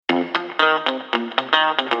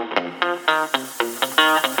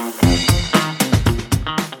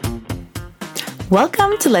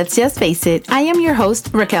Welcome to Let's Just Face It. I am your host,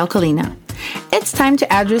 Raquel Colina. It's time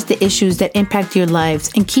to address the issues that impact your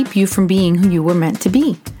lives and keep you from being who you were meant to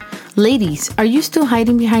be. Ladies, are you still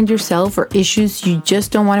hiding behind yourself or issues you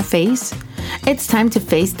just don't want to face? It's time to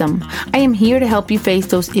face them. I am here to help you face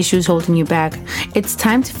those issues holding you back. It's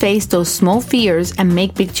time to face those small fears and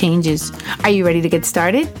make big changes. Are you ready to get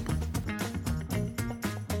started?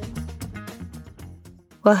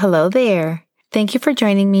 Well, hello there. Thank you for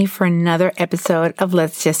joining me for another episode of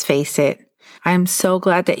Let's Just Face It. I'm so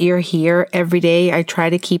glad that you're here every day. I try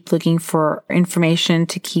to keep looking for information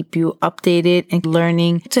to keep you updated and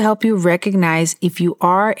learning to help you recognize if you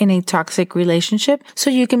are in a toxic relationship so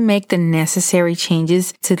you can make the necessary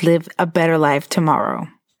changes to live a better life tomorrow.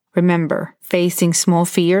 Remember, facing small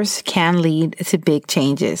fears can lead to big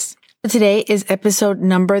changes. Today is episode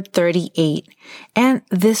number 38, and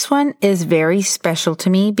this one is very special to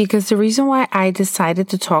me because the reason why I decided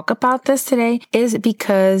to talk about this today is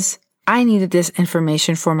because I needed this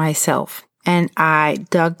information for myself, and I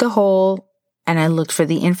dug the hole and I looked for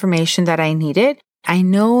the information that I needed. I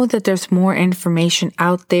know that there's more information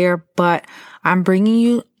out there, but I'm bringing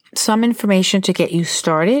you some information to get you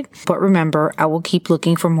started. But remember, I will keep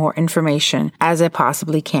looking for more information as I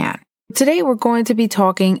possibly can. Today, we're going to be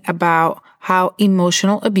talking about how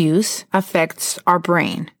emotional abuse affects our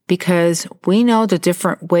brain, because we know the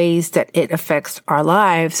different ways that it affects our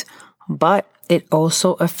lives, but it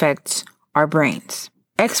also affects our brains.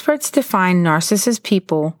 Experts define narcissist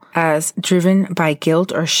people as driven by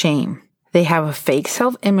guilt or shame. They have a fake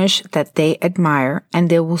self-image that they admire, and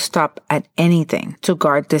they will stop at anything to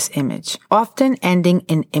guard this image, often ending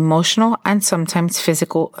in emotional and sometimes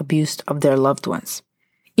physical abuse of their loved ones.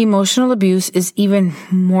 Emotional abuse is even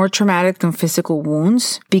more traumatic than physical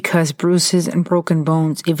wounds because bruises and broken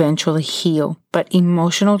bones eventually heal, but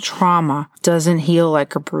emotional trauma doesn't heal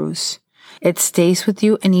like a bruise. It stays with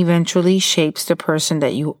you and eventually shapes the person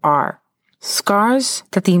that you are. Scars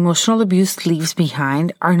that the emotional abuse leaves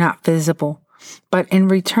behind are not visible, but in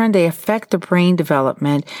return they affect the brain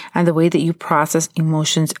development and the way that you process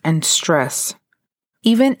emotions and stress.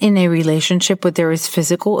 Even in a relationship where there is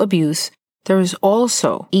physical abuse, there is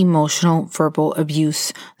also emotional verbal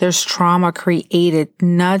abuse. There's trauma created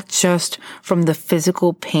not just from the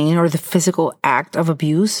physical pain or the physical act of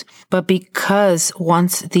abuse, but because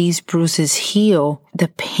once these bruises heal, the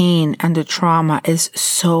pain and the trauma is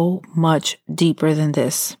so much deeper than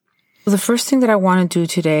this. The first thing that I want to do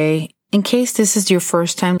today, in case this is your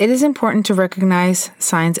first time, it is important to recognize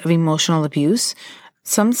signs of emotional abuse.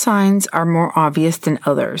 Some signs are more obvious than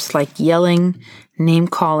others, like yelling,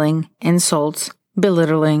 name-calling, insults,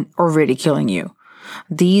 belittling, or ridiculing you.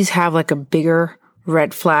 These have like a bigger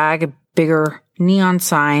red flag, a bigger neon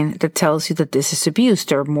sign that tells you that this is abuse.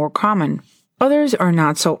 They're more common. Others are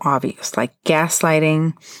not so obvious, like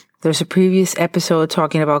gaslighting. There's a previous episode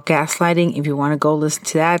talking about gaslighting. If you want to go listen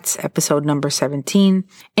to that, it's episode number 17.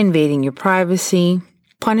 Invading your privacy,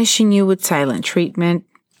 punishing you with silent treatment,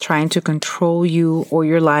 trying to control you or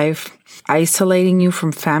your life, isolating you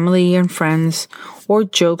from family and friends, or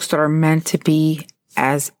jokes that are meant to be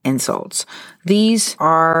as insults. These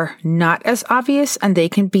are not as obvious and they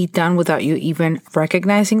can be done without you even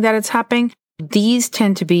recognizing that it's happening. These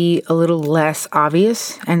tend to be a little less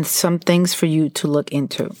obvious and some things for you to look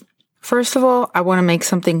into. First of all, I want to make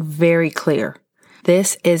something very clear.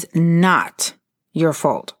 This is not your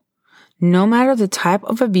fault. No matter the type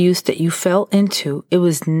of abuse that you fell into, it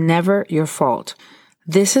was never your fault.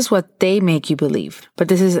 This is what they make you believe, but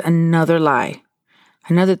this is another lie.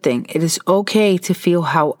 Another thing, it is okay to feel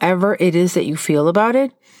however it is that you feel about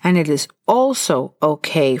it, and it is also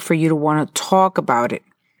okay for you to want to talk about it.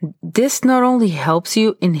 This not only helps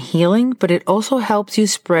you in healing, but it also helps you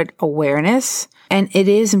spread awareness, and it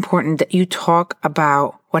is important that you talk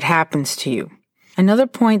about what happens to you. Another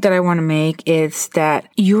point that I want to make is that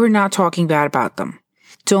you are not talking bad about them.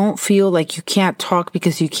 Don't feel like you can't talk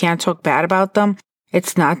because you can't talk bad about them.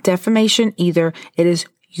 It's not defamation either. It is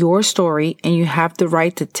your story and you have the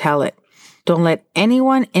right to tell it. Don't let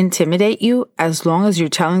anyone intimidate you. As long as you're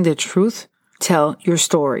telling the truth, tell your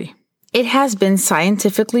story. It has been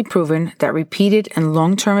scientifically proven that repeated and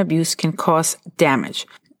long-term abuse can cause damage,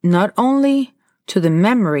 not only to the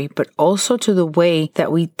memory, but also to the way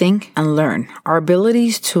that we think and learn. Our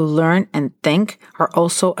abilities to learn and think are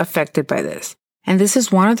also affected by this. And this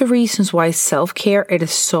is one of the reasons why self-care, it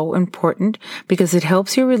is so important, because it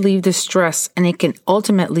helps you relieve the stress and it can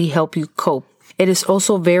ultimately help you cope. It is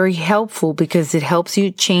also very helpful because it helps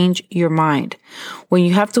you change your mind. When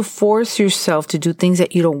you have to force yourself to do things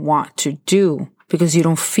that you don't want to do, because you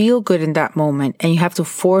don't feel good in that moment and you have to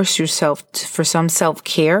force yourself for some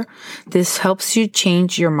self-care, this helps you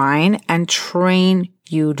change your mind and train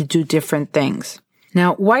you to do different things.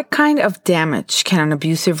 Now, what kind of damage can an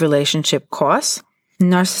abusive relationship cause?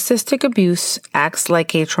 Narcissistic abuse acts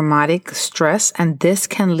like a traumatic stress, and this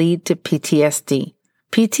can lead to PTSD.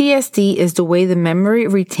 PTSD is the way the memory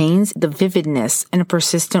retains the vividness in a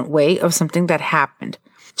persistent way of something that happened.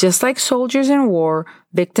 Just like soldiers in war,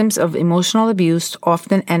 victims of emotional abuse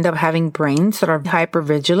often end up having brains that are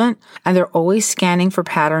hypervigilant, and they're always scanning for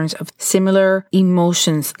patterns of similar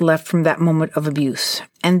emotions left from that moment of abuse.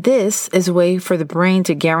 And this is a way for the brain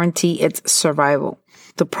to guarantee its survival.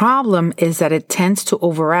 The problem is that it tends to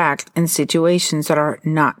overact in situations that are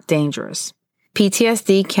not dangerous.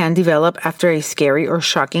 PTSD can develop after a scary or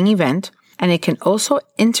shocking event, and it can also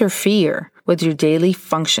interfere with your daily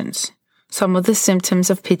functions. Some of the symptoms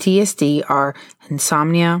of PTSD are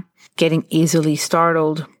insomnia, getting easily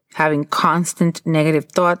startled, having constant negative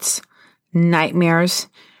thoughts, nightmares,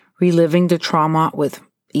 reliving the trauma with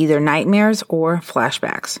either nightmares or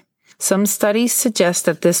flashbacks. Some studies suggest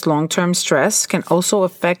that this long-term stress can also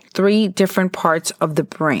affect 3 different parts of the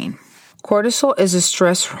brain. Cortisol is a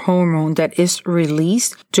stress hormone that is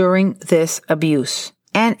released during this abuse,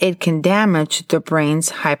 and it can damage the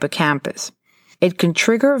brain's hippocampus. It can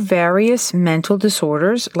trigger various mental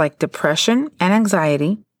disorders like depression and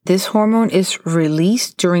anxiety. This hormone is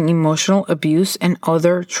released during emotional abuse and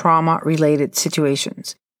other trauma-related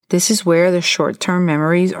situations. This is where the short-term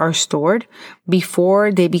memories are stored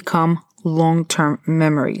before they become long-term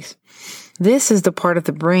memories. This is the part of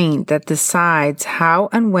the brain that decides how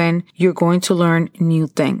and when you're going to learn new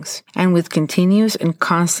things. And with continuous and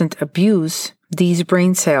constant abuse, these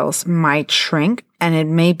brain cells might shrink and it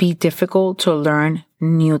may be difficult to learn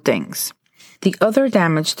new things. The other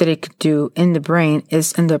damage that it could do in the brain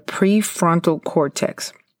is in the prefrontal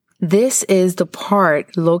cortex. This is the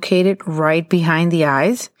part located right behind the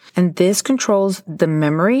eyes, and this controls the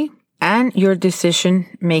memory and your decision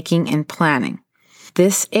making and planning.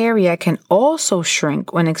 This area can also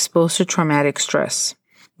shrink when exposed to traumatic stress.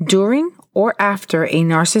 During or after a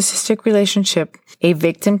narcissistic relationship, a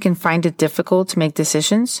victim can find it difficult to make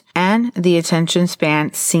decisions, and the attention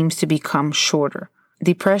span seems to become shorter.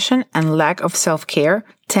 Depression and lack of self-care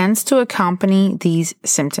tends to accompany these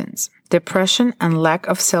symptoms. Depression and lack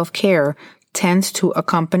of self-care tends to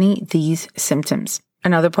accompany these symptoms.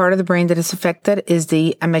 Another part of the brain that is affected is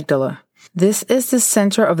the amygdala. This is the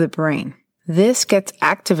center of the brain. This gets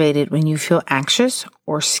activated when you feel anxious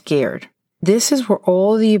or scared. This is where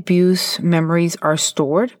all the abuse memories are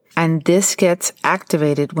stored, and this gets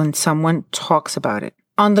activated when someone talks about it.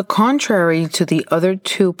 On the contrary to the other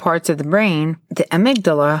 2 parts of the brain, the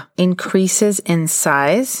amygdala increases in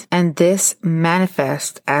size, and this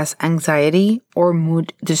manifests as anxiety or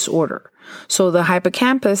mood disorder. So the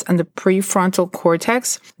hippocampus and the prefrontal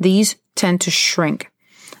cortex, these tend to shrink,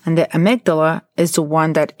 and the amygdala is the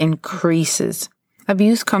one that increases.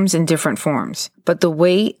 Abuse comes in different forms, but the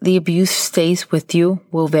way the abuse stays with you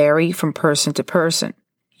will vary from person to person.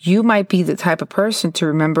 You might be the type of person to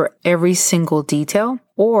remember every single detail,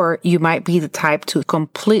 or you might be the type to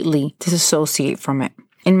completely disassociate from it.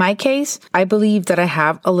 In my case, I believe that I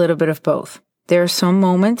have a little bit of both. There are some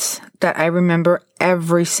moments that I remember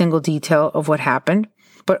every single detail of what happened,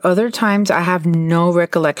 but other times I have no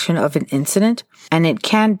recollection of an incident, and it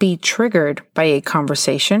can be triggered by a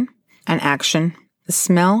conversation, an action, a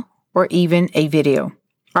smell, or even a video.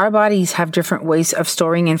 Our bodies have different ways of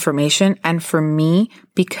storing information, and for me,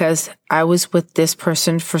 because I was with this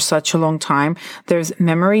person for such a long time, there's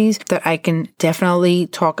memories that I can definitely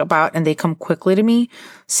talk about and they come quickly to me.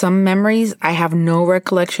 Some memories, I have no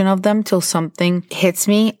recollection of them till something hits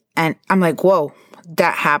me and I'm like, whoa,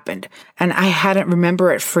 that happened. And I hadn't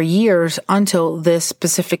remembered it for years until this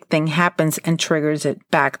specific thing happens and triggers it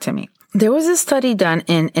back to me. There was a study done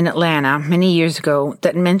in Atlanta many years ago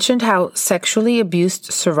that mentioned how sexually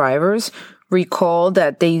abused survivors recall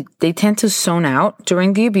that they tend to zone out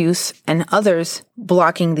during the abuse and others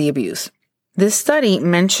blocking the abuse. This study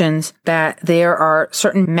mentions that there are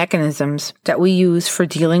certain mechanisms that we use for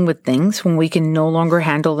dealing with things when we can no longer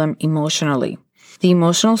handle them emotionally. The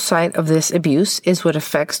emotional side of this abuse is what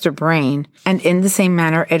affects the brain, and in the same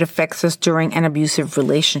manner, it affects us during an abusive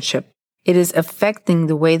relationship. It is affecting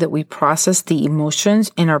the way that we process the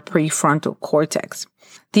emotions in our prefrontal cortex.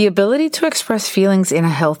 The ability to express feelings in a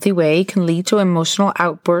healthy way can lead to emotional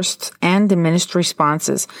outbursts and diminished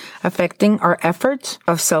responses, affecting our efforts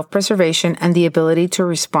of self-preservation and the ability to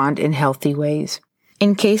respond in healthy ways.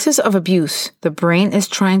 In cases of abuse, the brain is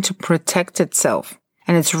trying to protect itself,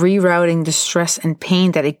 and it's rerouting the stress and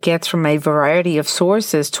pain that it gets from a variety of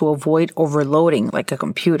sources to avoid overloading like a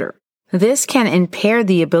computer. This can impair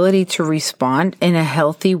the ability to respond in a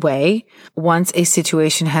healthy way once a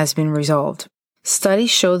situation has been resolved.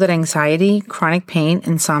 Studies show that anxiety, chronic pain,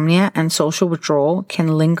 insomnia, and social withdrawal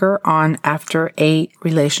can linger on after a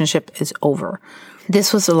relationship is over.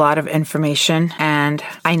 This was a lot of information, and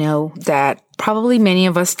I know that probably many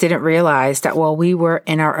of us didn't realize that while we were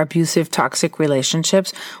in our abusive, toxic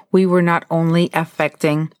relationships, we were not only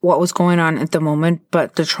affecting what was going on at the moment,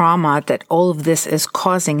 but the trauma that all of this is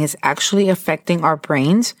causing is actually affecting our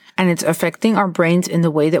brains, and it's affecting our brains in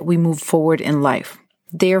the way that we move forward in life.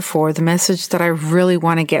 Therefore, the message that I really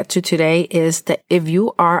want to get to today is that if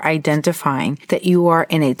you are identifying that you are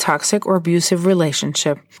in a toxic or abusive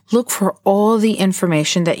relationship, look for all the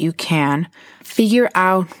information that you can, figure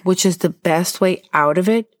out which is the best way out of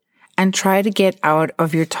it, and try to get out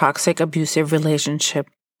of your toxic, abusive relationship.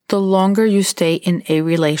 The longer you stay in a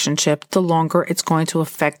relationship, the longer it's going to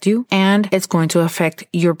affect you, and it's going to affect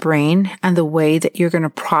your brain and the way that you're going to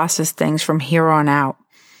process things from here on out.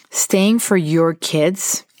 Staying for your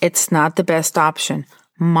kids, it's not the best option.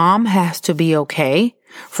 Mom has to be okay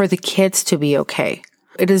for the kids to be okay.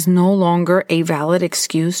 It is no longer a valid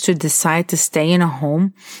excuse to decide to stay in a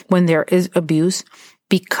home when there is abuse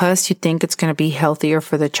because you think it's going to be healthier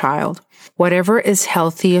for the child. Whatever is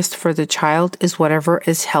healthiest for the child is whatever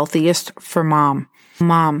is healthiest for mom.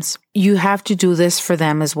 Moms, you have to do this for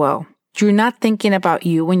them as well. You're not thinking about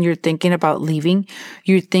you when you're thinking about leaving.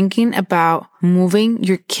 You're thinking about moving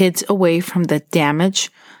your kids away from the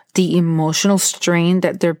damage, the emotional strain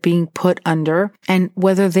that they're being put under. And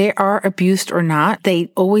whether they are abused or not,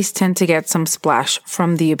 they always tend to get some splash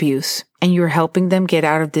from the abuse. And you're helping them get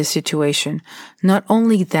out of this situation. Not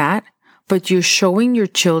only that, but you're showing your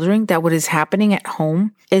children that what is happening at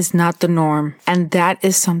home is not the norm. And that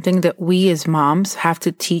is something that we as moms have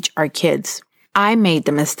to teach our kids. I made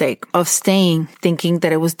the mistake of staying thinking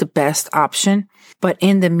that it was the best option. But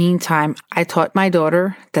in the meantime, I taught my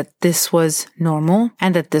daughter that this was normal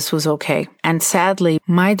and that this was okay. And sadly,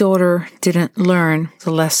 my daughter didn't learn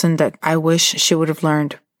the lesson that I wish she would have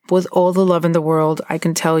learned. With all the love in the world, I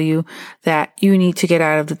can tell you that you need to get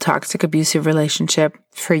out of the toxic, abusive relationship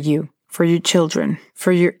for you, for your children,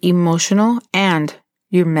 for your emotional and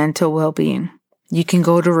your mental well-being. You can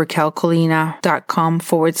go to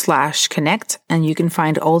raquelcolina.com/connect and you can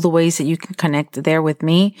find all the ways that you can connect there with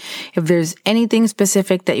me. If there's anything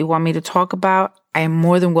specific that you want me to talk about, I am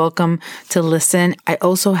more than welcome to listen. I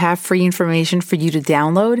also have free information for you to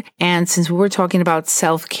download. And since we were talking about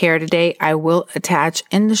self-care today, I will attach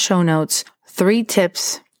in the show notes 3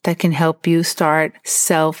 tips that can help you start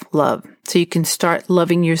self-love. So you can start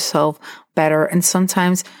loving yourself better. And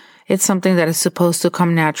sometimes it's something that is supposed to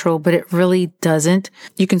come natural, but it really doesn't.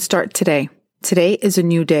 You can start today. Today is a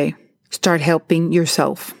new day. Start helping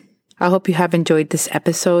yourself. I hope you have enjoyed this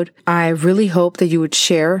episode. I really hope that you would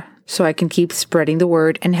share so I can keep spreading the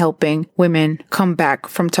word and helping women come back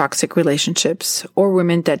from toxic relationships, or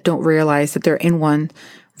women that don't realize that they're in one,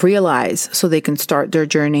 realize so they can start their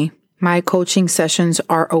journey. My coaching sessions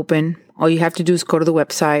are open. All you have to do is go to the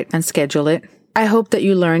website and schedule it. I hope that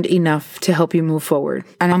you learned enough to help you move forward.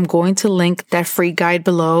 And I'm going to link that free guide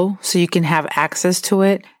below so you can have access to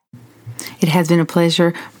it. It has been a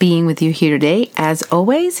pleasure being with you here today. As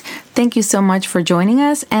always, thank you so much for joining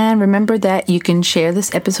us. And remember that you can share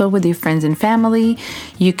this episode with your friends and family.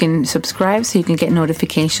 You can subscribe so you can get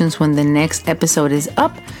notifications when the next episode is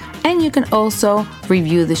up. And you can also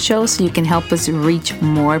review the show so you can help us reach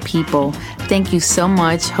more people. Thank you so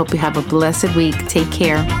much. Hope you have a blessed week. Take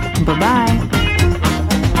care. Bye-bye.